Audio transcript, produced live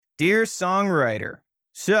Dear songwriter,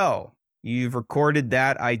 so you've recorded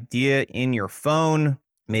that idea in your phone.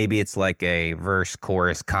 Maybe it's like a verse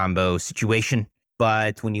chorus combo situation.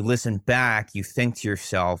 But when you listen back, you think to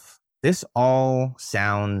yourself, this all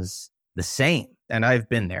sounds the same. And I've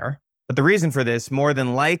been there. But the reason for this, more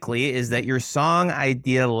than likely, is that your song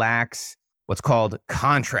idea lacks what's called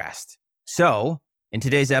contrast. So in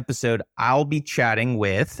today's episode, I'll be chatting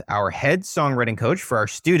with our head songwriting coach for our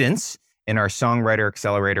students in our Songwriter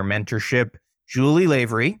Accelerator mentorship, Julie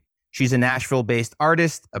Lavery. She's a Nashville-based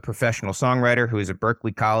artist, a professional songwriter who is a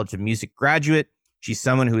Berklee College of Music graduate. She's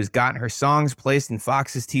someone who has gotten her songs placed in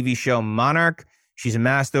Fox's TV show Monarch. She's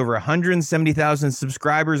amassed over 170,000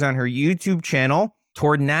 subscribers on her YouTube channel,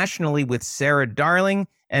 toured nationally with Sarah Darling,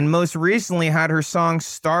 and most recently had her song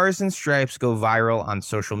Stars and Stripes go viral on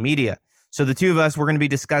social media. So the two of us, we're going to be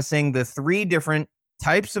discussing the three different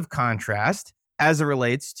types of contrast as it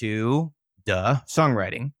relates to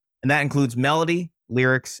songwriting. And that includes melody,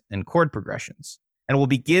 lyrics, and chord progressions. And we'll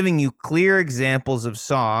be giving you clear examples of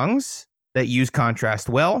songs that use contrast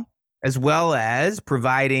well as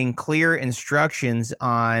providing clear instructions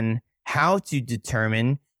on how to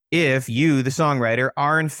determine if you, the songwriter,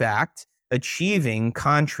 are in fact achieving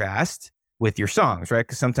contrast with your songs, right?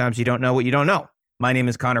 Because sometimes you don't know what you don't know. My name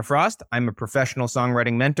is Connor Frost. I'm a professional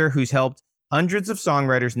songwriting mentor who's helped hundreds of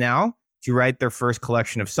songwriters now to write their first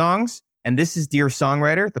collection of songs. And this is Dear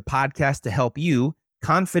Songwriter, the podcast to help you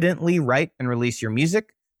confidently write and release your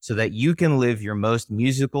music so that you can live your most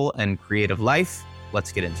musical and creative life.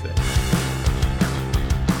 Let's get into it.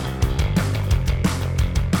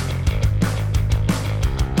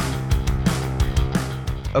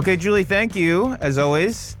 Okay, Julie, thank you, as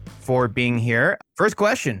always, for being here. First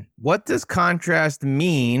question, what does contrast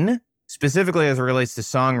mean, specifically as it relates to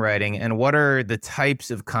songwriting, and what are the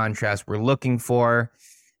types of contrast we're looking for,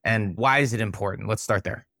 and why is it important? Let's start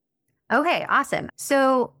there. Okay, awesome.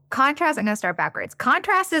 So contrast, I'm going to start backwards.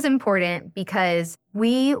 Contrast is important because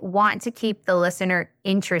we want to keep the listener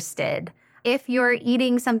interested. If you're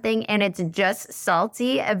eating something and it's just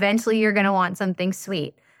salty, eventually you're going to want something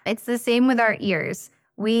sweet. It's the same with our ears.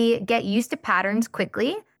 We get used to patterns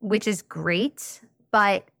quickly, which is great.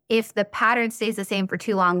 But if the pattern stays the same for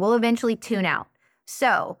too long, we'll eventually tune out.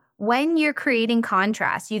 So when you're creating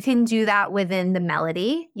contrast, you can do that within the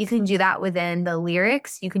melody. You can do that within the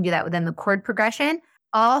lyrics. You can do that within the chord progression.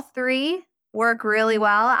 All three work really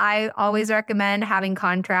well. I always recommend having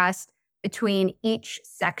contrast between each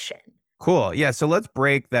section. Cool. Yeah. So let's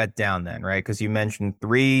break that down then, right? Because you mentioned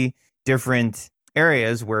three different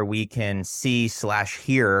areas where we can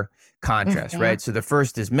see/hear contrast, right? So the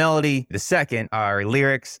first is melody, the second are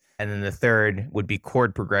lyrics, and then the third would be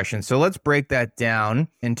chord progression. So let's break that down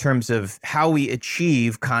in terms of how we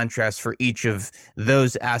achieve contrast for each of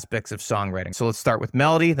those aspects of songwriting. So let's start with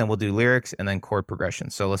melody, then we'll do lyrics, and then chord progression.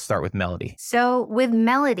 So let's start with melody. So with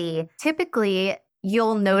melody, typically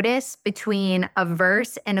you'll notice between a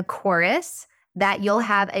verse and a chorus that you'll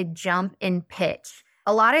have a jump in pitch.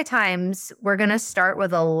 A lot of times we're going to start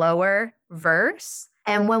with a lower verse.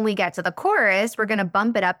 And when we get to the chorus, we're going to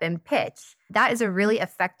bump it up in pitch. That is a really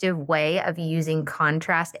effective way of using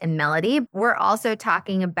contrast and melody. We're also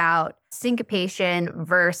talking about syncopation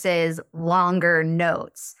versus longer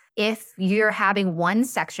notes. If you're having one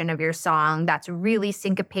section of your song that's really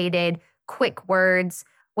syncopated, quick words,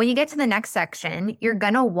 when you get to the next section, you're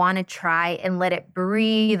going to want to try and let it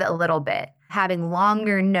breathe a little bit. Having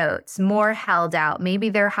longer notes, more held out. Maybe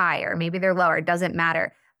they're higher, maybe they're lower, it doesn't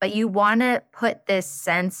matter. But you want to put this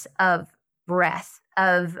sense of breath,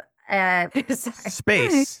 of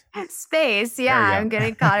space. Space, yeah. I'm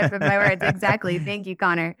getting caught up in my words. Exactly. Thank you,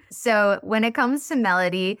 Connor. So when it comes to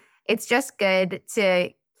melody, it's just good to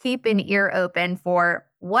keep an ear open for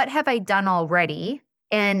what have I done already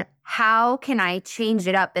and how can I change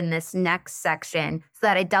it up in this next section so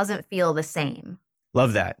that it doesn't feel the same.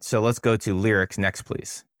 Love that. So let's go to lyrics next,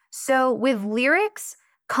 please. So with lyrics,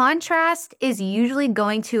 contrast is usually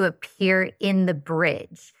going to appear in the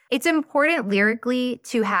bridge. It's important lyrically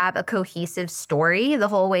to have a cohesive story the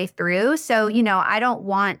whole way through. So, I don't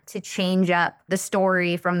want to change up the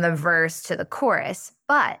story from the verse to the chorus.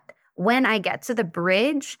 But when I get to the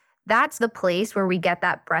bridge, that's the place where we get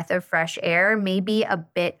that breath of fresh air, maybe a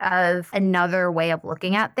bit of another way of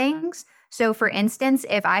looking at things. So for instance,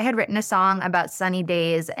 if I had written a song about sunny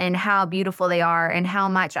days and how beautiful they are and how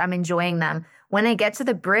much I'm enjoying them, when I get to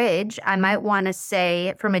the bridge, I might want to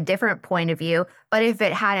say from a different point of view, but if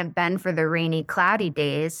it hadn't been for the rainy, cloudy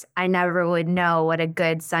days, I never would know what a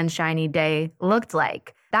good sunshiny day looked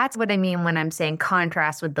like. That's what I mean when I'm saying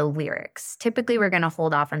contrast with the lyrics. Typically, we're going to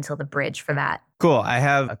hold off until the bridge for that. Cool. I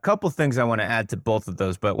have a couple things I want to add to both of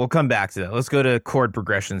those, but we'll come back to that. Let's go to chord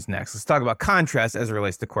progressions next. Let's talk about contrast as it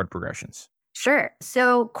relates to chord progressions. Sure.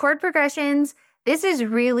 So chord progressions, this is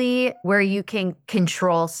really where you can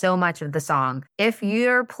control so much of the song. If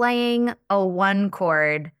you're playing a 1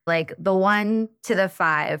 chord, like the 1 to the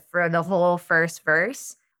 5 for the whole first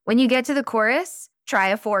verse, when you get to the chorus, try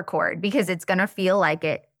a 4 chord because it's going to feel like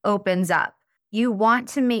it opens up. You want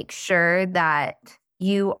to make sure that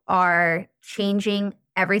you are changing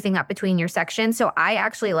everything up between your sections. So I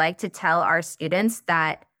actually like to tell our students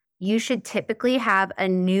that you should typically have a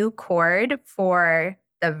new chord for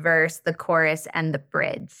the verse, the chorus, and the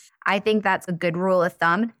bridge. I think that's a good rule of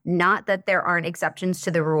thumb. Not that there aren't exceptions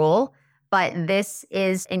to the rule, but this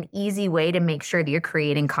is an easy way to make sure that you're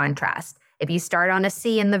creating contrast. If you start on a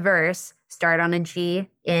C in the verse, start on a G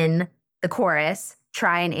in the chorus,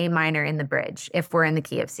 try an A minor in the bridge if we're in the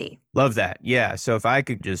key of C. Love that. Yeah. So if I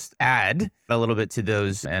could just add a little bit to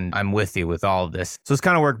those, and I'm with you with all of this. So let's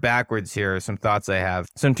kind of work backwards here. Some thoughts I have.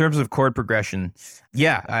 So in terms of chord progression,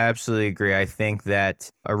 yeah, I absolutely agree. I think that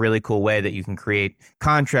a really cool way that you can create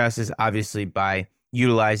contrast is obviously by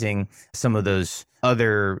utilizing some of those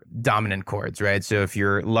other dominant chords, right? So if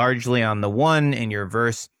you're largely on the 1 in your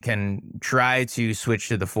verse, can try to switch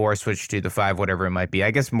to the 4, switch to the 5, whatever it might be.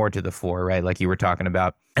 I guess more to the 4, right? Like you were talking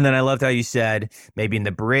about. And then I loved how you said maybe in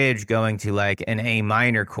the bridge going to like an A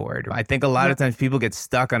minor chord. I think a lot of times people get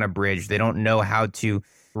stuck on a bridge. They don't know how to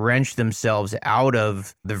wrench themselves out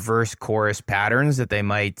of the verse chorus patterns that they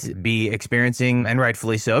might be experiencing, and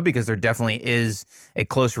rightfully so, because there definitely is a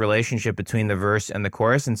close relationship between the verse and the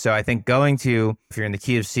chorus. And so I think going to, if you're in the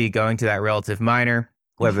key of C, going to that relative minor,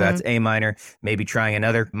 whether that's A minor, maybe trying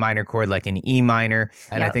another minor chord like an E minor.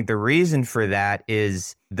 And I think the reason for that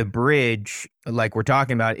is the bridge, like we're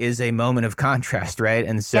talking about, is a moment of contrast, right?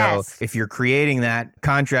 And so if you're creating that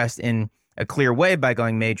contrast in a clear way by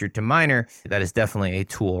going major to minor, that is definitely a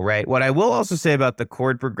tool, right? What I will also say about the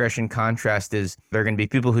chord progression contrast is there are going to be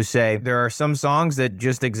people who say there are some songs that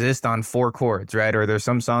just exist on 4 chords, right? Or there's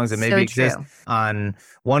some songs that maybe exist on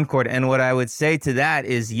 1 chord. And what I would say to that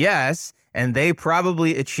is yes, and they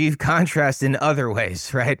probably achieve contrast in other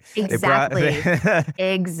ways, right? Exactly.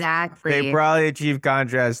 Exactly. They probably achieve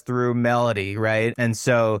contrast through melody, right? And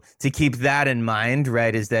so to keep that in mind,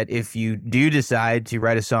 right, is that if you do decide to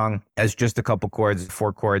write a song as just a couple chords,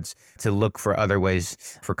 4 chords, to look for other ways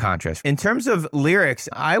for contrast. In terms of lyrics,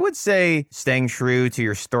 I would say staying true to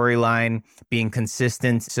your storyline, being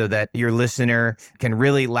consistent so that your listener can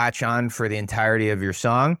really latch on for the entirety of your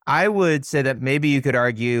song. I would say that maybe you could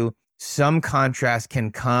argue some contrast can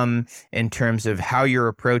come in terms of how you're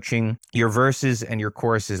approaching your verses and your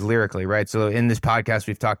choruses lyrically, right? So in this podcast,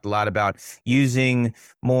 we've talked a lot about using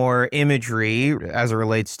more imagery as it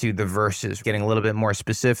relates to the verses, getting a little bit more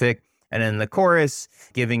specific. And in the chorus,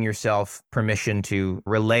 giving yourself permission to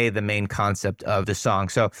relay the main concept of the song.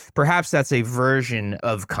 So perhaps that's a version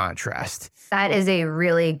of contrast. That is a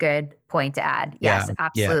really good point to add. Yes,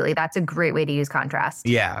 absolutely. Yeah. That's a great way to use contrast.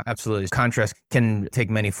 Yeah, absolutely. Contrast can take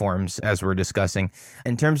many forms, as we're discussing.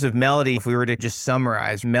 In terms of melody, if we were to just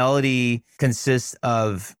summarize, melody consists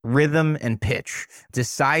of rhythm and pitch,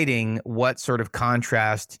 deciding what sort of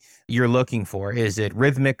contrast you're looking for. Is it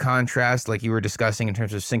rhythmic contrast, like you were discussing in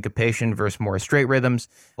terms of syncopation versus more straight rhythms,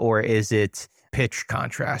 or is it pitch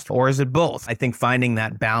contrast, or is it both? I think finding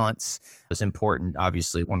that balance is important,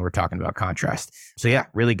 obviously, when we're talking about contrast. So yeah,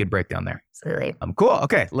 really good breakdown there. Absolutely. Cool.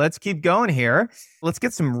 Okay, let's keep going here. Let's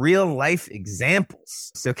get some real life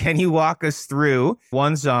examples. So can you walk us through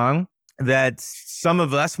one song that some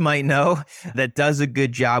of us might know that does a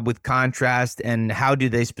good job with contrast, and how do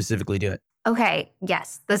they specifically do it? Okay,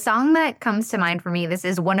 yes. The song that comes to mind for me, this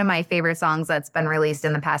is one of my favorite songs that's been released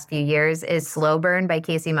in the past few years, is Slow Burn by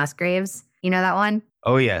Kacey Musgraves. You know that one?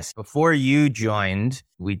 Oh, yes. Before you joined,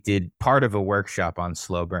 we did part of a workshop on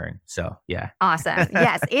Slow Burn. So, yeah. Awesome.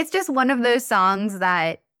 Yes. It's just one of those songs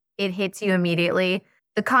that it hits you immediately.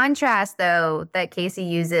 The contrast, though, that Kacey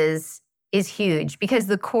uses is huge because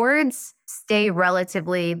the chords stay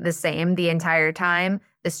relatively the same the entire time.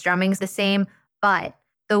 The strumming's the same, but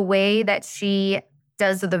the way that she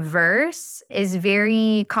does the verse is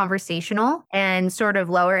very conversational and sort of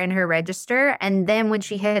lower in her register. And then when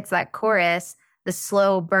she hits that chorus, the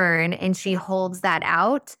slow burn, and she holds that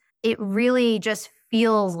out, it really just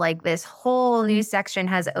feels like this whole new section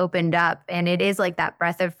has opened up, and it is like that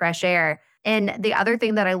breath of fresh air. And the other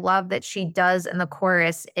thing that I love that she does in the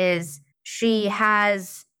chorus is she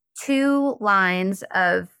has 2 lines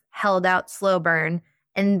of held out slow burn,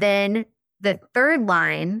 and then the third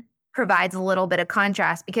line provides a little bit of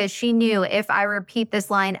contrast because she knew if I repeat this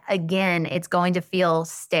line again, it's going to feel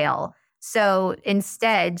stale. So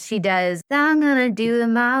instead, she does, I'm gonna do it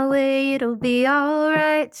my way, it'll be all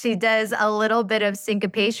right. She does a little bit of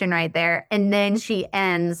syncopation right there. And then she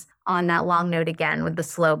ends on that long note again with the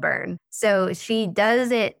slow burn. So she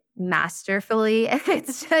does it masterfully.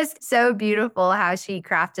 It's just so beautiful how she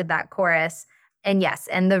crafted that chorus. And yes,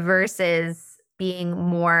 and the verses being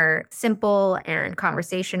more simple and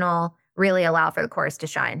conversational really allow for the chorus to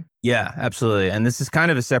shine. Yeah, absolutely. And this is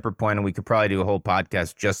kind of a separate point, and we could probably do a whole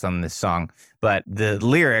podcast just on this song. But the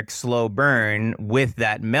lyric, slow burn, with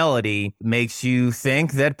that melody makes you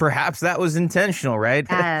think that perhaps that was intentional, right?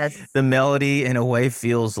 Yes. The melody, in a way,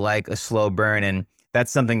 feels like a slow burn. And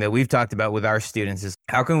that's something that we've talked about with our students is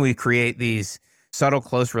how can we create these subtle,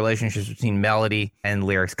 close relationships between melody and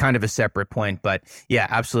lyrics? Kind of a separate point. But yeah,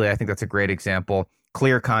 absolutely. I think that's a great example.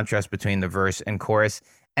 Clear contrast between the verse and chorus.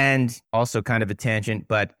 And also kind of a tangent,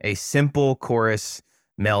 but a simple chorus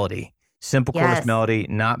melody. Simple chorus melody,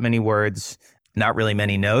 not many words, not really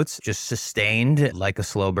many notes, just sustained like a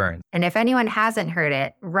slow burn. And if anyone hasn't heard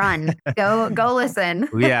it, run. Go listen.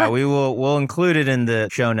 Yeah, we'll include it in the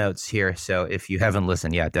show notes here. So if you haven't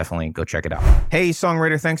listened, yeah, definitely go check it out. Hey,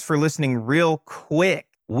 songwriter, thanks for listening real quick.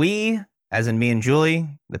 We, as in me and Julie,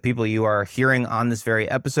 the people you are hearing on this very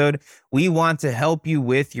episode, we want to help you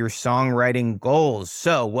with your songwriting goals.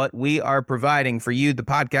 So what we are providing for you, the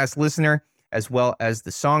podcast listener, as well as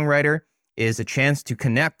the songwriter, is a chance to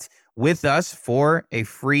connect with us for a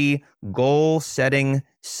free goal setting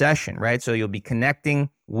session, right? So you'll be connecting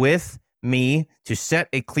with me to set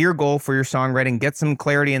a clear goal for your songwriting, get some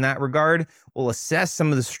clarity in that regard. We'll assess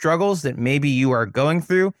some of the struggles that maybe you are going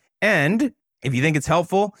through, and if you think it's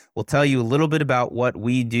helpful, we'll tell you a little bit about what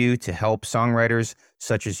we do to help songwriters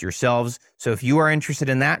such as yourselves. So if you are interested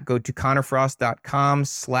in that, go to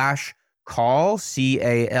connorfrost.com/call,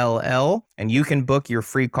 CALL, and you can book your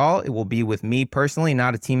free call. It will be with me personally,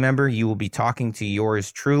 not a team member. You will be talking to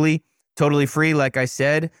yours truly. Totally free, like I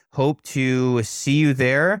said. Hope to see you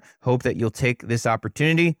there. Hope that you'll take this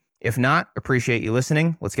opportunity. If not, appreciate you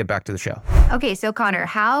listening. Let's get back to the show. Okay, so Connor,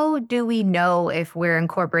 how do we know if we're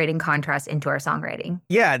incorporating contrast into our songwriting?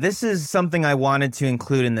 Yeah, this is something I wanted to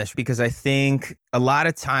include in this because I think a lot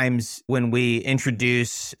of times when we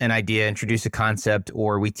introduce an idea, introduce a concept,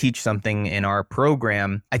 or we teach something in our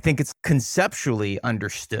program, I think it's conceptually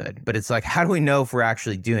understood. But it's like, how do we know if we're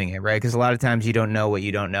actually doing it, right? Because a lot of times you don't know what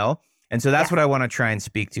you don't know. And so that's what I want to try and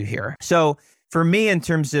speak to here. So for me, in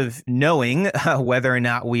terms of knowing whether or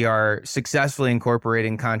not we are successfully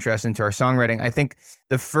incorporating contrast into our songwriting, I think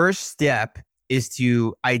the first step is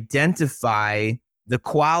to identify the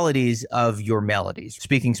qualities of your melodies,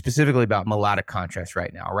 speaking specifically about melodic contrast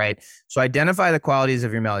right now, right? So identify the qualities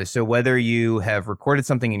of your melodies. So whether you have recorded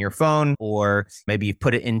something in your phone or maybe you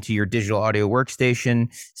put it into your digital audio workstation,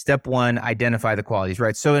 step one, identify the qualities,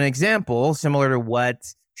 right? So an example, similar to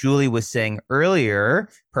what Julie was saying earlier,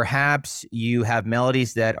 perhaps you have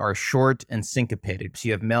melodies that are short and syncopated. So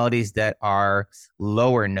you have melodies that are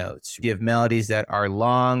lower notes. You have melodies that are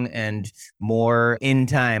long and more in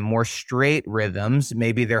time, more straight rhythms.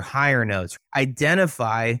 Maybe they're higher notes.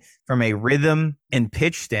 Identify from a rhythm and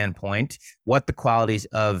pitch standpoint what the qualities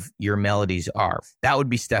of your melodies are. That would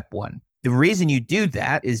be step one. The reason you do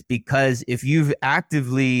that is because if you've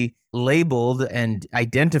actively labeled and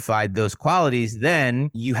identified those qualities, then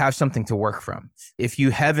you have something to work from. If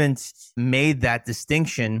you haven't made that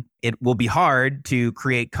distinction, it will be hard to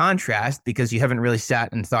create contrast because you haven't really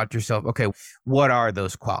sat and thought to yourself, okay, what are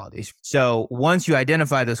those qualities? So once you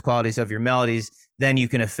identify those qualities of your melodies, then you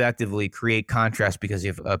can effectively create contrast because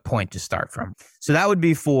you have a point to start from. So that would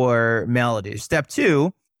be for melodies. Step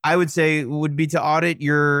two, I would say, would be to audit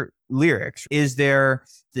your lyrics. Is there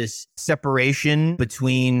this separation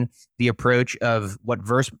between the approach of what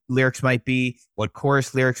verse lyrics might be, what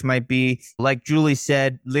chorus lyrics might be? Like Julie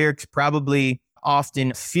said, lyrics probably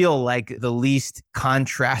often feel like the least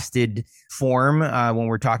contrasted form when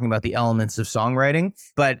we're talking about the elements of songwriting,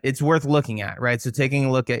 but it's worth looking at, right? So taking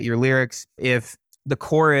a look at your lyrics, if the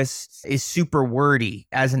chorus is super wordy,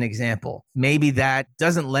 as an example, maybe that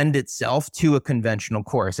doesn't lend itself to a conventional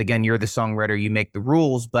chorus. Again, you're the songwriter, you make the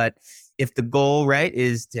rules, but if the goal, right,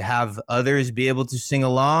 is to have others be able to sing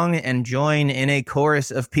along and join in a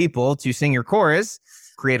chorus of people to sing your chorus,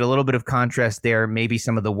 create a little bit of contrast there. Maybe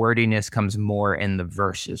some of the wordiness comes more in the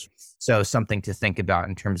verses. So something to think about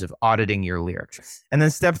in terms of auditing your lyrics. And then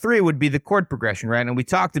step 3 would be the chord progression, right? And we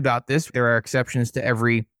talked about this. There are exceptions to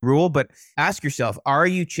every rule, but ask yourself, are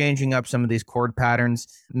you changing up some of these chord patterns?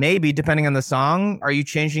 Maybe, depending on the song, are you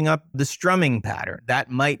changing up the strumming pattern? That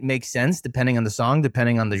might make sense depending on the song,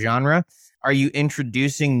 depending on the genre. Are you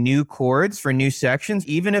introducing new chords for new sections,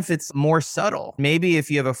 even if it's more subtle? Maybe if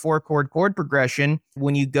you have a 4-chord chord progression,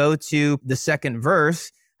 when you go to the second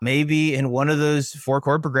verse, maybe in one of those 4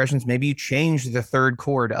 chord progressions, maybe you change the 3rd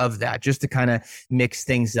chord of that just to kind of mix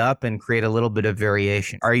things up and create a little bit of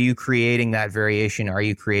variation. Are you creating that variation? Are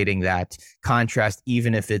you creating that contrast,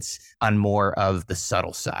 even if it's on more of the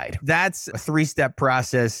subtle side? That's a 3-step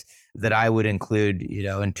process that I would include,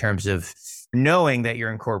 in terms of knowing that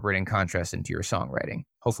you're incorporating contrast into your songwriting.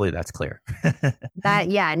 Hopefully that's clear.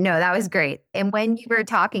 That was great. And when you were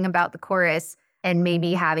talking about the chorus and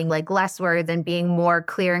maybe having like less words and being more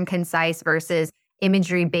clear and concise versus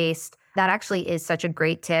imagery based, that actually is such a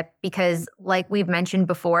great tip because like we've mentioned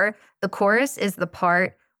before, the chorus is the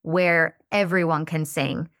part where everyone can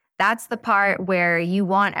sing. That's the part where you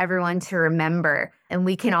want everyone to remember and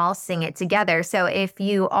we can all sing it together. So if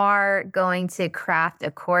you are going to craft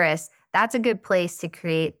a chorus, that's a good place to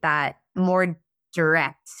create that more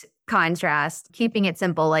direct contrast, keeping it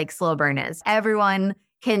simple like Slow Burn is. Everyone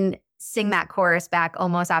can sing that chorus back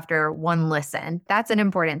almost after one listen. That's an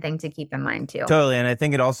important thing to keep in mind too. Totally. And I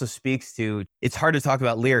think it also speaks to, it's hard to talk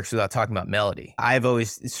about lyrics without talking about melody. I've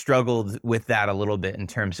always struggled with that a little bit in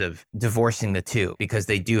terms of divorcing the two because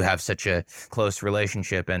they do have such a close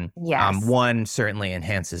relationship and one certainly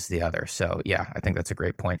enhances the other. So yeah, I think that's a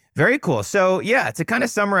great point. Very cool. So yeah, to kind of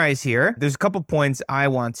summarize here, there's a couple points I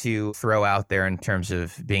want to throw out there in terms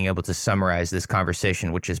of being able to summarize this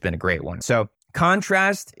conversation, which has been a great one. So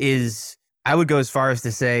contrast is, I would go as far as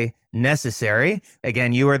to say, necessary.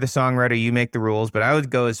 Again, you are the songwriter, you make the rules, but I would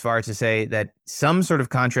go as far as to say that some sort of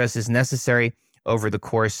contrast is necessary over the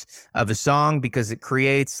course of a song because it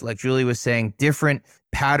creates, like Julie was saying, different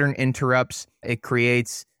pattern interrupts. It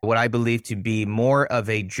creates what I believe to be more of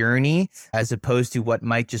a journey as opposed to what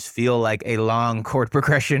might just feel like a long chord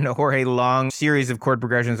progression or a long series of chord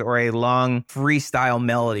progressions or a long freestyle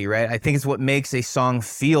melody, right? I think it's what makes a song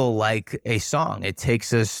feel like a song. It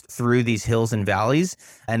takes us through these hills and valleys,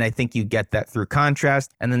 and I think you get that through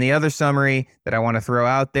contrast. And then the other summary that I want to throw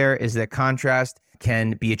out there is that contrast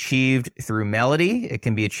can be achieved through melody, it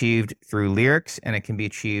can be achieved through lyrics, and it can be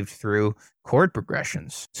achieved through chord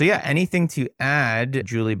progressions. So yeah, anything to add,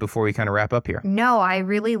 Julie, before we kind of wrap up here? No, I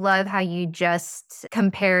really love how you just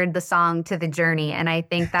compared the song to the journey. And I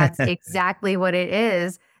think that's exactly what it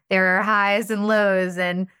is. There are highs and lows,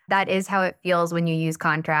 and that is how it feels when you use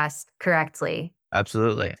contrast correctly.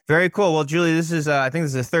 Absolutely. Very cool. Well, Julie, this is, I think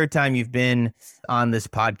this is the 3rd time you've been on this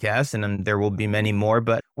podcast, and there will be many more,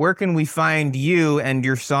 but where can we find you and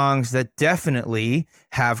your songs that definitely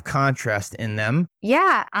have contrast in them?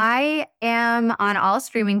 Yeah, I am on all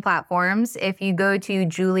streaming platforms. If you go to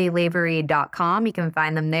julielavery.com, you can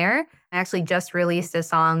find them there. I actually just released a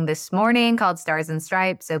song this morning called Stars and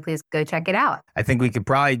Stripes, so please go check it out. I think we could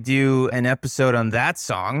probably do an episode on that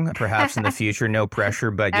song, perhaps in the future. No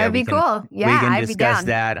pressure, but yeah, that'd be cool. Yeah, we can discuss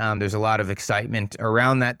that. There's a lot of excitement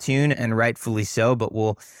around that tune, and rightfully so, but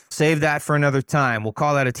we'll save that for another time. We'll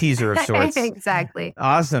call that a teaser of sorts. Exactly.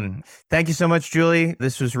 Awesome. Thank you so much, Julie.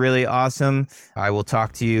 This was really awesome. I will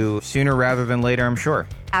talk to you sooner rather than later, I'm sure.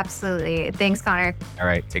 Absolutely. Thanks, Connor. All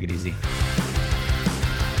right, take it easy.